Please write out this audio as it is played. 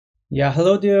Yeah,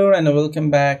 hello there and welcome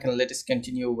back, and let us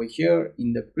continue over here.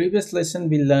 In the previous lesson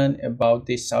we learned about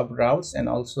the subroutes and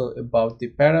also about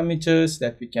the parameters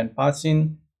that we can pass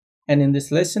in, and in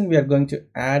this lesson we are going to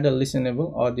add a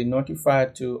listenable or the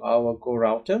notifier to our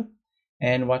GoRouter.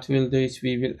 And what we'll do is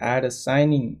we will add a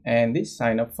signing and the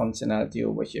sign up functionality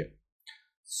over here.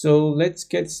 So let's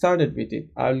get started with it.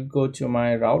 I'll go to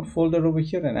my route folder over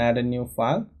here and add a new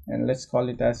file, and let's call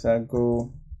it as a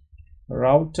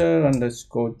GoRouter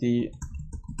underscore the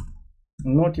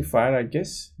notifier, I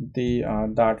guess, the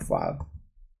dart file.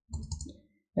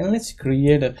 And let's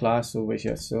create a class over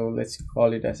here. So let's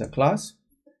call it as a class,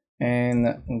 and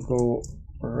go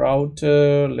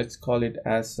router, let's call it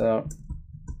as a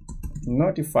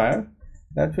notifier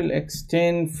that will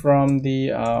extend from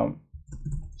the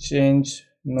change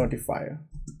notifier.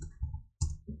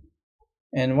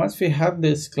 And once we have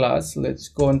this class, let's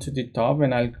go into the top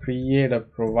and I'll create a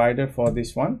provider for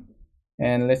this one,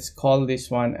 and let's call this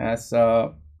one as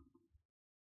a,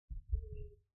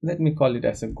 let me call it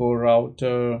as a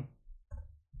GoRouter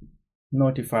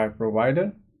notifier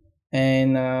provider.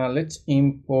 And let's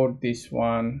import this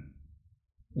one.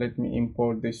 Let me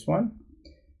import this one,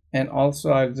 and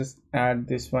also I'll just add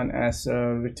this one as a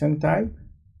return type,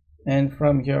 and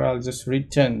from here I'll just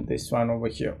return this one over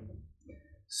here.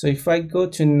 So if I go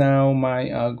to now my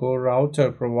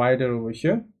GoRouter provider over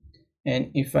here,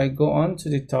 and if I go on to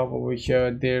the top over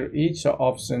here, there is an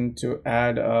option to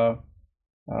add a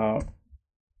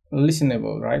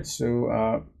listenable, right?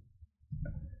 So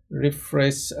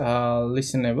refresh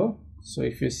listenable. So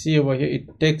if you see over here,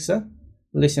 it takes a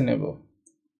listenable,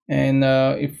 and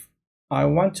if I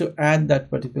want to add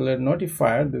that particular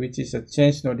notifier, which is a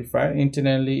change notifier,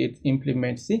 internally it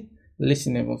implements the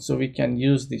listenable, so we can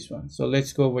use this one. So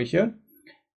let's go over here,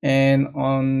 and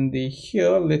on the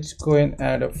here let's go and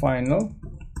add a final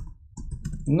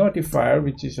notifier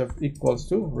which is of equals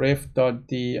to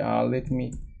ref.the let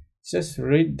me just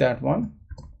read that one,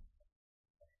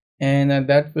 and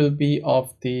that will be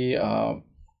of the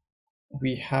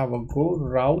we have a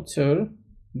GoRouter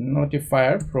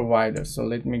notifier provider. So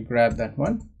let me grab that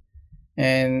one,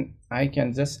 and I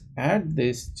can just add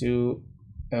this to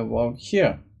about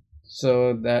here.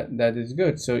 So that is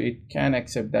good. So it can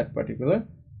accept that particular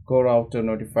GoRouter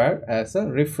notifier as a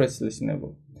refresh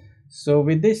listenable. So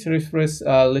with this refresh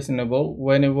listenable,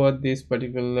 whenever this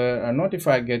particular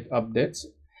notifier get updates,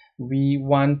 we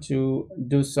want to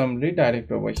do some redirect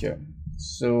over here.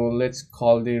 So let's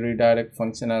call the redirect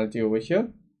functionality over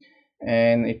here,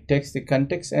 and it takes the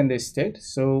context and the state.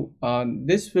 So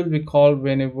this will be called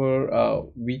whenever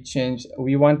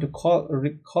we want to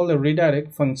call a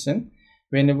redirect function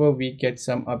whenever we get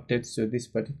some updates to this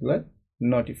particular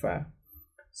notifier.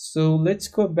 So let's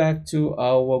go back to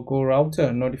our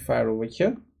GoRouter notifier over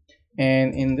here,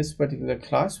 and in this particular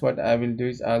class what I will do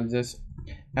is I'll just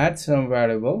add some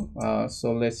variable.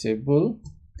 So let's say bool,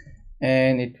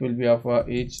 and it will be of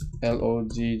each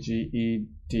logged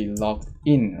logged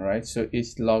in, right? So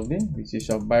it's logged in, which is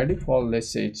of by default,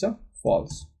 let's say it's a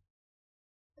false.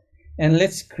 And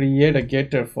let's create a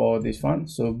getter for this one.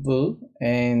 So bool,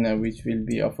 and which will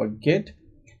be of a get,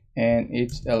 and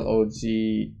it's logged,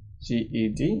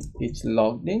 it's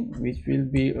logged in, which will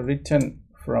be written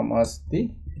from us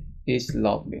the is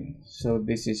logged in. So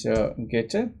this is a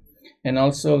getter, and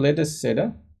also let us set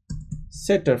a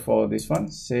setter for this one.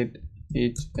 Set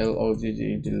it's logged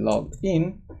logged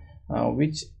in,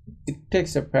 which it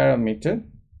takes a parameter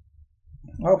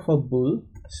of a bool.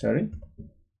 Sorry,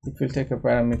 it will take a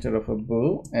parameter of a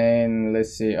bool, and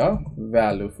let's say a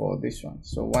value for this one.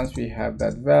 So once we have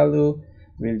that value,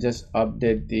 we'll just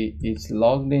update the it's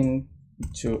logged in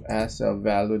to as a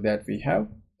value that we have,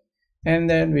 and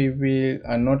then we will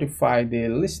notify the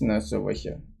listeners over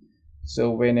here.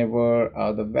 So whenever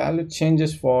the value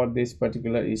changes for this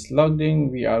particular is logged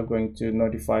in, we are going to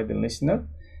notify the listener,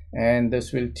 and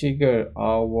this will trigger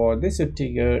our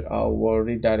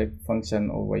redirect function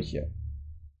over here.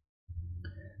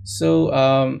 So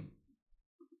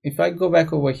if I go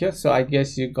back over here, so I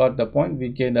guess you got the point.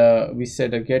 We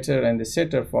set a getter and the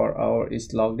setter for our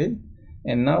is logged in,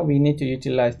 and now we need to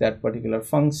utilize that particular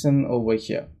function over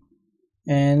here.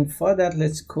 And for that,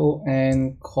 let's go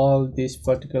and call this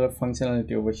particular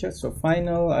functionality over here. So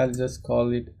final, I'll just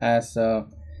call it as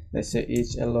let's say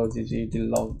each logged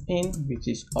in, which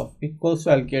is of equals,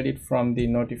 so I'll get it from the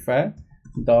notifier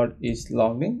dot is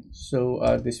logged in. So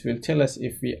this will tell us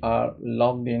if we are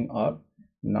logged in or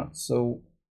not. So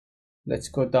let's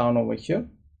go down over here,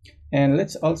 and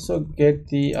let's also get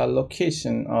the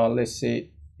location. Let's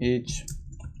say each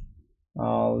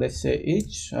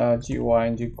GUI,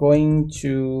 and you're going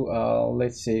to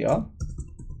let's say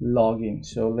login.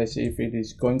 So let's say if it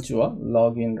is going to a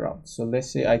login route, so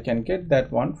let's say I can get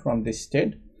that one from the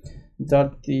state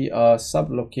dot the sub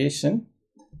location,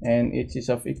 and it is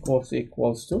of equals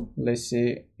to let's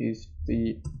say is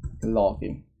the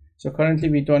login. So currently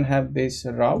we don't have this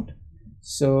route,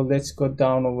 so let's go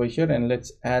down over here and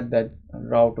let's add that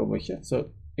route over here.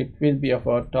 So it will be of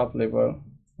our top level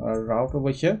route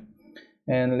over here,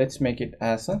 and let's make it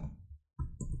as a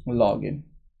login.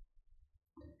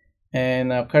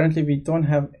 And currently we don't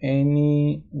have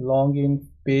any login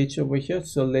page over here,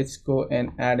 so let's go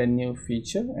and add a new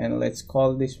feature, and let's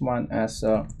call this one as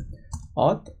a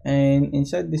auth. And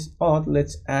inside this auth,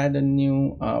 let's add a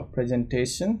new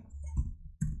presentation,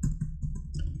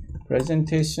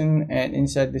 and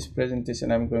inside this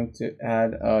presentation I'm going to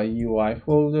add a UI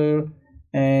folder,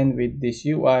 and with this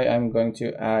UI I'm going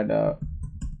to add a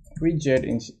widget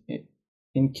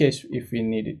in case if we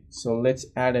need it. So let's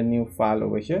add a new file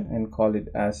over here and call it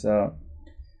as a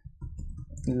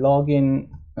login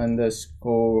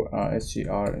underscore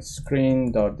str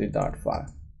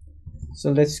screen.the.file.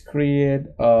 So let's create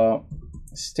a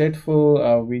stateful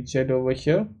widget over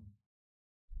here,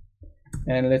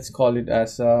 and let's call it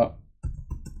as a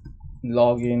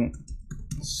login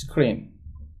screen.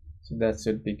 So that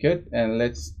should be good, and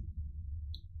let's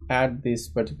add this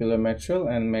particular material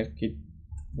and make it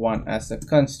one as a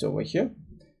const over here,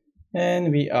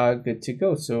 and we are good to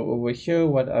go. So over here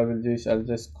what I will do is I'll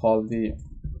just call the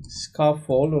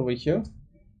scaffold over here,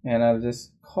 and I'll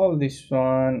just call this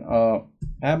one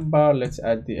app bar. Let's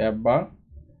add the app bar,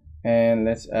 and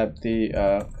let's add the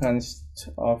const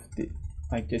of the,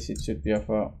 I guess it should be of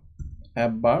a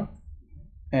app bar,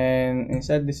 and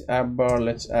inside this app bar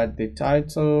let's add the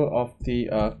title of the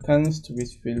const,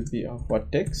 which will be of a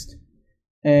text,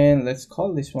 and let's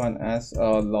call this one as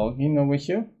a login over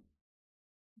here.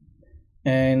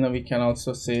 And we can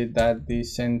also say that the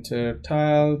center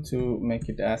tile to make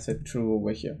it as a true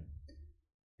over here.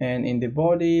 And in the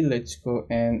body, let's go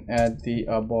and add the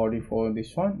body for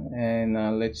this one, and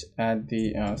let's add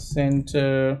the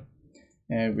center,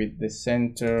 and with the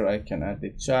center I can add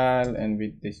the child, and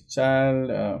with this child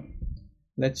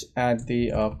let's add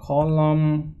the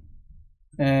column,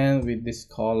 and with this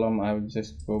column I will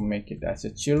just go make it as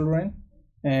a children,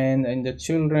 and in the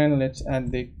children let's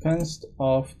add the const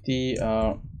of the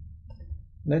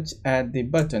let's add the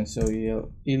button. So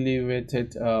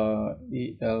elevated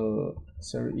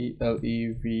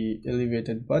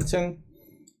elevated button,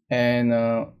 and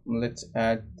let's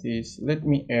add this, let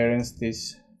me arrange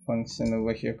this function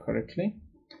over here correctly,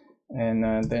 and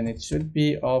then it should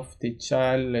be of the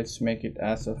child. Let's make it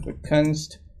as of a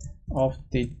const of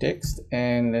the text,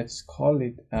 and let's call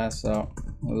it as a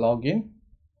login,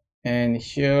 and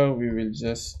here we will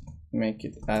just make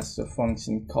it as a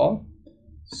function call.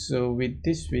 So with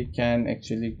this we can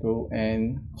actually go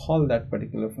and call that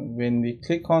particular function. When we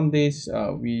click on this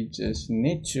we just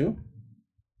need to,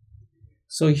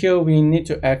 so here we need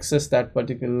to access that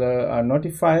particular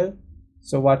notifier.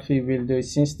 So what we will do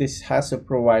is, since this has a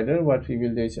provider, what we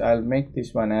will do is I'll make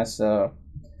this one as a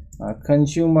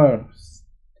consumer,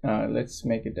 let's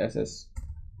make it as a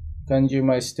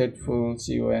consumer stateful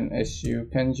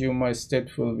consumer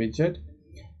stateful widget,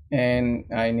 and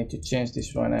I need to change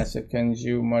this one as a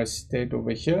consumer state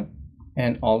over here,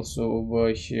 and also over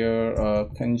here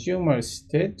consumer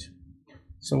state.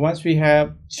 So once we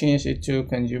have changed it to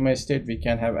consumer state, we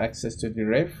can have access to the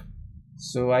ref.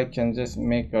 So I can just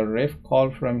make a ref call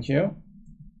from here,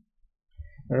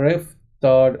 ref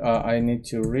dot I need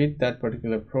to read that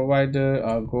particular provider,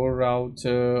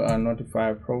 GoRouter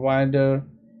notifier provider,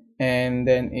 and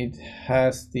then it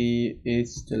has the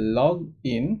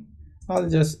login. I'll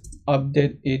just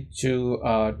update it to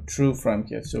true from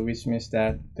here, so which means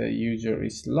that the user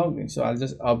is logged in. So I'll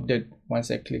just update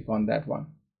once I click on that one,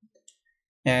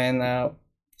 and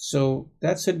so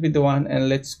that should be the one. And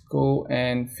let's go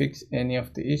and fix any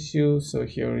of the issues. So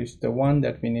here is the one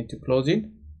that we need to close it,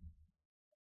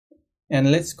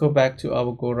 and let's go back to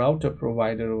our GoRouter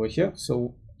provider over here.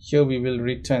 So here we will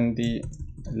return the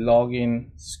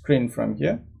login screen from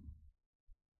here,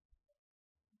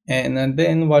 and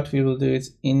then what we will do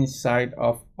is inside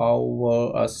of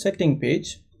our setting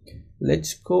page,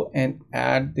 let's go and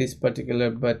add this particular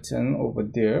button over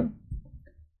there.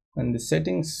 On the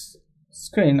settings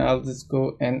screen, I'll just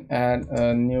go and add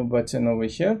a new button over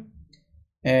here,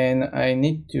 and I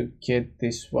need to get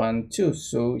this one too.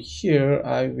 So here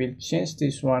I will change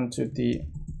this one to the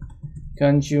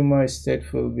consumer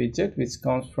stateful widget, which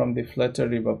comes from the Flutter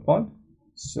Riverpod.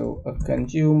 So a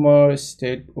consumer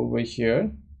state over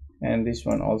here, and this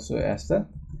one also as the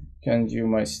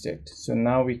consumer state. So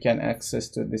now we can access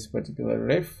to this particular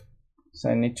ref, So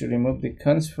I need to remove the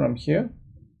const from here,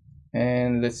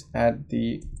 and let's add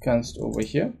the const over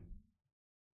here.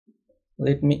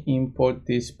 Let me import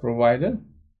this provider,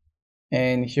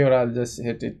 and here I'll just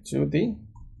set it to the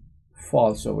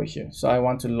false over here. So I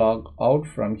want to log out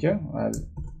from here. I'll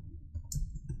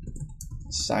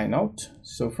sign out.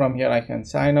 So from here I can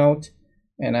sign out,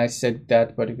 and I set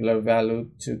that particular value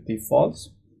to the false,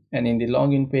 and in the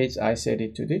login page I set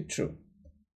it to the true.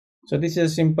 So this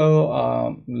is a simple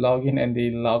login and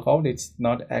the logout. It's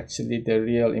not actually the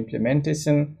real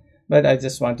implementation, but I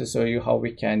just want to show you how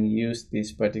we can use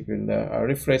this particular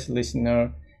refresh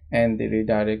listener and the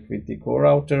redirect with the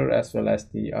GoRouter as well as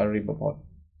the Riverpod.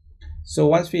 So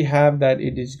once we have that,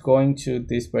 it is going to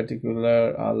this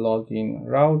particular login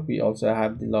route. We also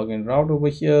have the login route over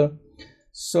here.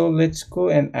 So let's go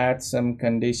and add some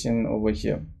condition over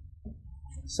here.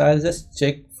 So I'll just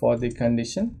check for the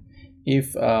condition.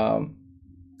 If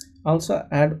also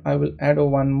I will add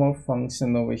one more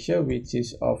function over here, which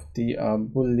is of the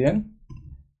boolean.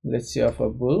 Let's say of a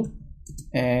bool,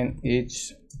 and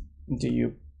each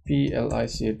duplic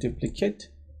duplicate,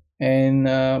 and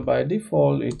by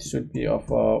default it should be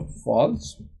of a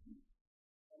false.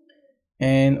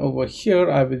 And over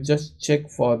here I will just check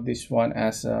for this one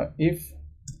as if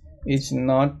it is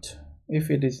not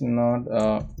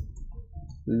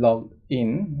logged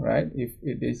in, right? If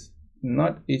it is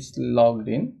not, it's logged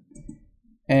in,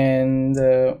 and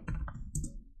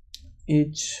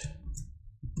it's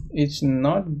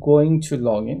not going to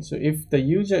log in. So if the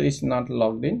user is not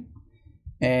logged in,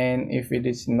 and if it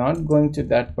is not going to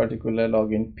that particular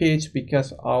login page,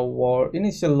 because our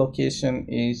initial location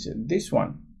is this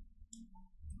one,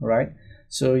 right?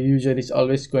 So user is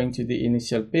always going to the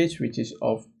initial page, which is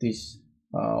of this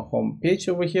home page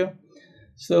over here.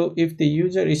 So if the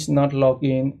user is not logged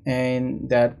in, and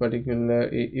that particular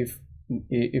if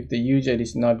the user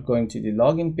is not going to the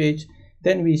login page,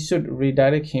 then we should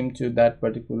redirect him to that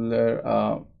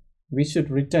particular we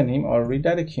should return him or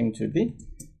redirect him to the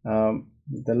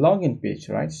login page,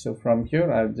 right? So from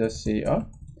here I'll just say a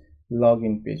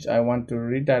login page. I want to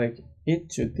redirect it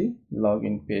to the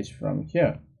login page from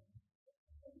here.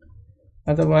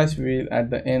 Otherwise we'll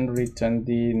at the end return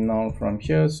the null from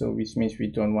here, so which means we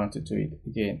don't want to do it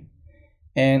again.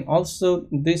 And also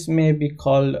this may be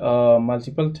called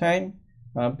multiple time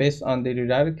based on the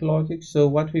redirect logic. So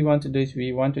what we want to do is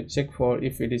we want to check for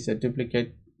if it is a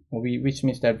duplicate, which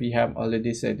means that we have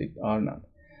already set it or not.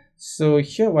 So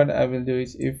here what I will do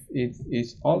is if it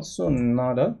is also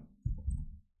not a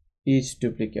each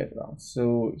duplicate route,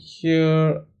 so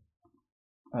here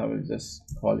I will just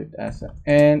call it as a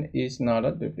and is not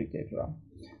a duplicate route.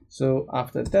 So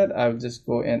after that I will just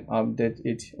go and update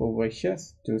it over here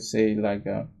to say like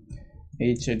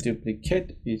each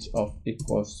duplicate each of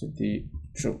equals to the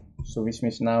true. So which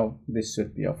means now this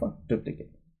should be of a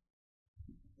duplicate,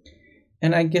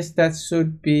 and I guess that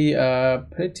should be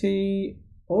pretty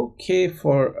okay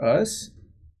for us.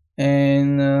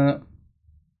 And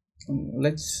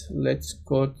let's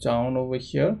go down over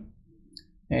here,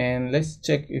 and let's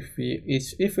check if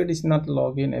it is not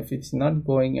login, if it's not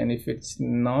going, and if it's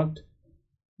not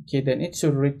okay, then it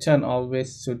should return,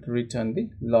 always should return the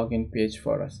login page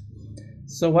for us.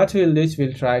 So what we'll do is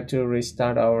we'll try to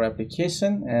restart our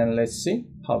application, and let's see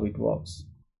how it works.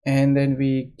 And then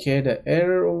we get an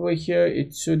error over here.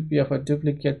 It should be of a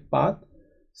duplicate path,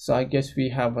 so I guess we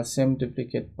have a same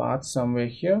duplicate path somewhere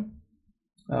here.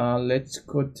 Let's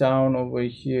go down over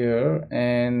here,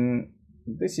 and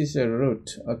this is a root.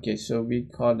 Okay, so we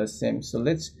call the same. So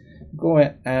let's go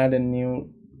and add a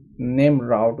new name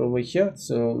route over here.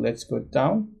 So let's go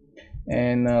down,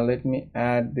 and let me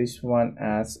add this one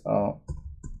as a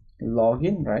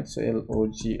login, right? So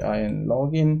login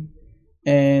login,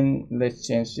 and let's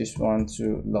change this one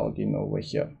to login over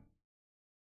here.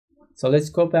 So let's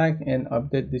go back and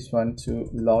update this one to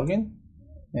login,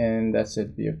 and that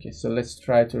should be okay. So let's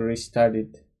try to restart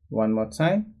it one more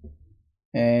time,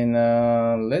 and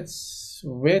let's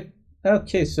wait.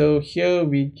 Okay, so here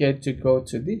we get to go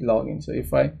to the login. So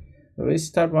if I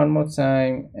restart one more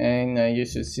time, and you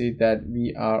should see that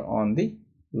we are on the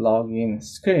login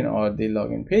screen or the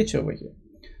login page over here.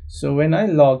 So when I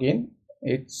log in,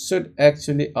 it should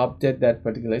actually update that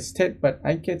particular state, but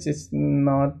I guess it's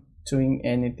not doing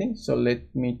anything. So let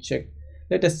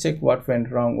us check what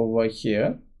went wrong over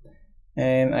here.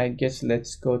 And I guess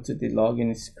let's go to the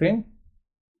login screen,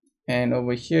 and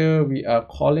over here we are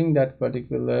calling that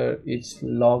particular it's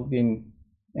logged in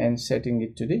and setting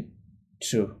it to the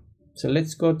true. So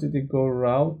let's go to the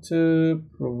GoRouter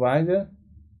provider,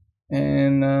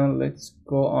 and let's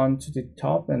go on to the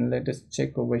top, and let us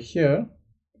check over here.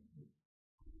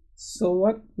 So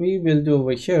what we will do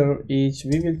over here is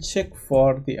we will check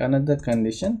for the another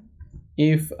condition.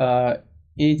 If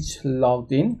each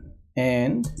logged in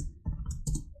and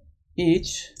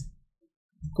each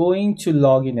going to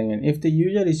log in again, if the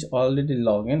user is already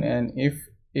logged in and if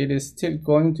it is still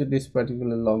going to this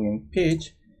particular login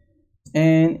page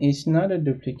and it's not a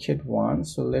duplicate one,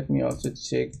 so let me also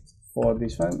check for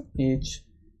this one, each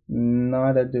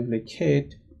not a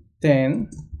duplicate,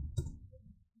 then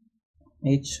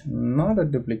each not a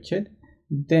duplicate,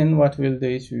 then what we'll do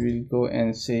is we will go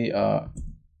and say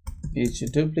each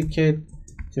duplicate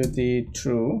to the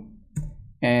true,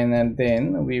 and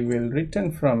then we will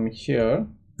return from here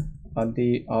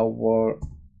the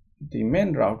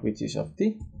main route, which is of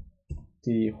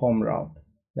the home route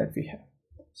that we have.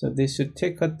 So this should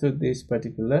take us to this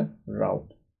particular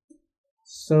route.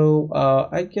 So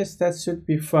I guess that should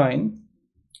be fine,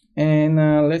 and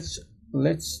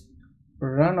let's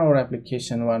run our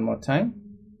application one more time,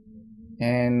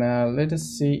 and let us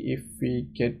see if we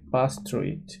get passed through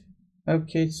it.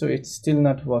 Okay, so it's still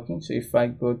not working. So if I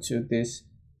go to this,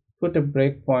 put a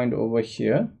breakpoint over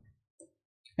here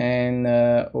and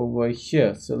over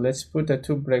here, so let's put a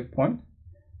 2 breakpoint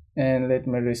and let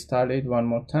me restart it one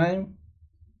more time.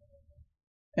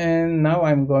 And now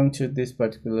I'm going to this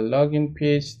particular login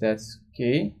page. That's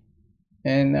okay.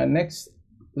 And next,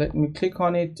 let me click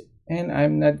on it, and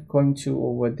I'm not going to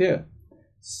over there.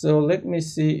 So let me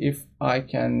see if I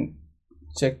can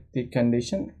check the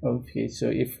condition. Okay, so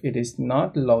if it is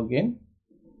not login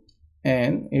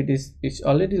and it's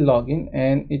already login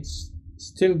and it's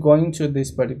still going to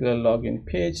this particular login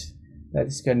page, that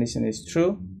is condition is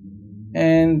true,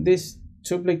 and this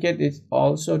duplicate is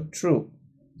also true.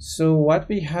 So what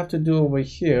we have to do over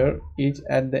here is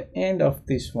at the end of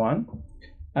this one,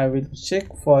 I will check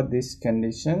for this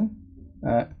condition,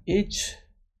 each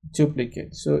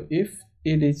duplicate. So if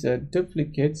it is a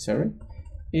duplicate,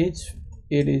 it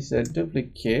is a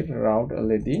duplicate route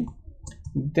already,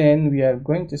 then we are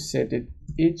going to set it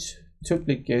each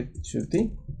duplicate to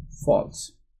the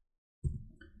false.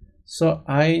 So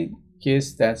I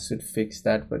guess that should fix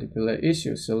that particular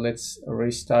issue. So let's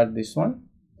restart this one,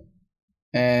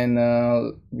 and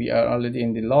we are already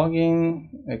in the login.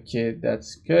 Okay,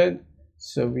 that's good.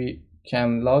 So we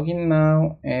can log in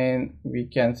now, and we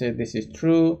can say this is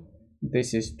true,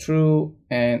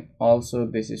 and also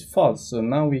this is false. So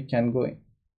now we can go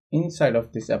inside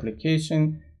of this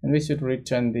application and we should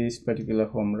return this particular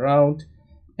home route,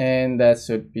 and that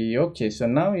should be okay. So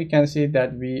now you can see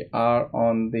that we are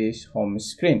on this home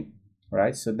screen,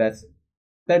 right? So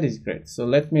that is great. So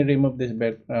let me remove this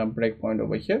breakpoint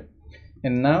over here,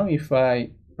 and now if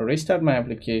I restart my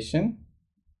application,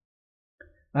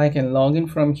 I can log in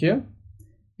from here,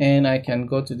 and I can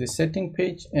go to the setting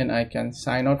page, and I can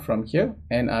sign out from here,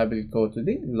 and I will go to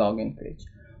the login page.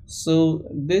 So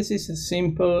this is a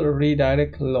simple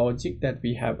redirect logic that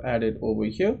we have added over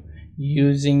here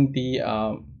using the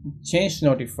change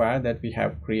notifier that we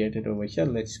have created over here.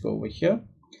 Let's go over here,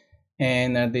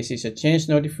 and this is a change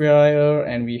notifier,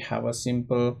 and we have a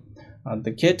simple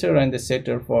the getter and the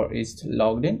setter for is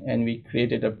logged in, and we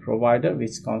created a provider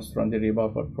which comes from the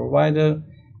Riverpod provider,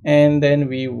 and then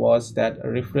we was that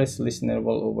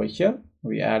RefreshListenable over here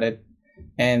we added,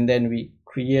 and then we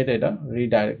created a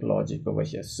redirect logic over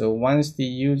here. So once the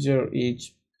user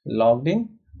is logged in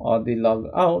or the log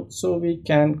out, so we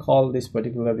can call this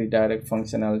particular redirect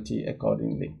functionality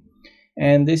accordingly.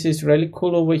 And this is really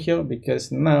cool over here,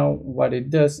 because now what it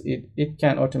does, it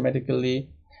can automatically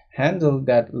handle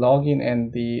that login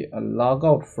and the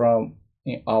logout from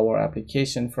our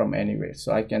application from anywhere.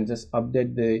 So I can just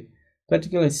update the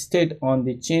particular state on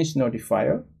the change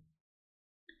notifier,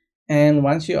 and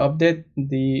once you update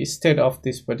the state of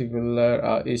this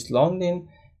particular is logged in,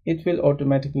 it will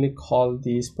automatically call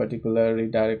this particular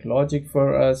redirect logic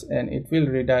for us, and it will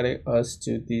redirect us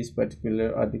to this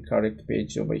particular the correct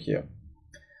page over here.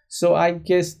 So I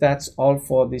guess that's all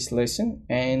for this lesson,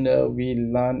 and we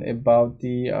learned about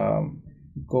the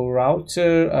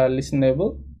GoRouter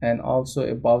listenable, and also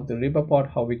about the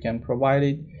Riverpod, how we can provide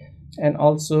it, and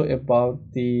also about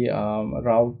the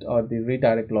route or the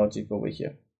redirect logic over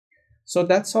here. So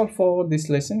that's all for this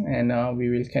lesson, and we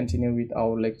will continue with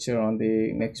our lecture on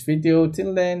the next video.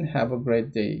 Till then, have a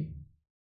great day.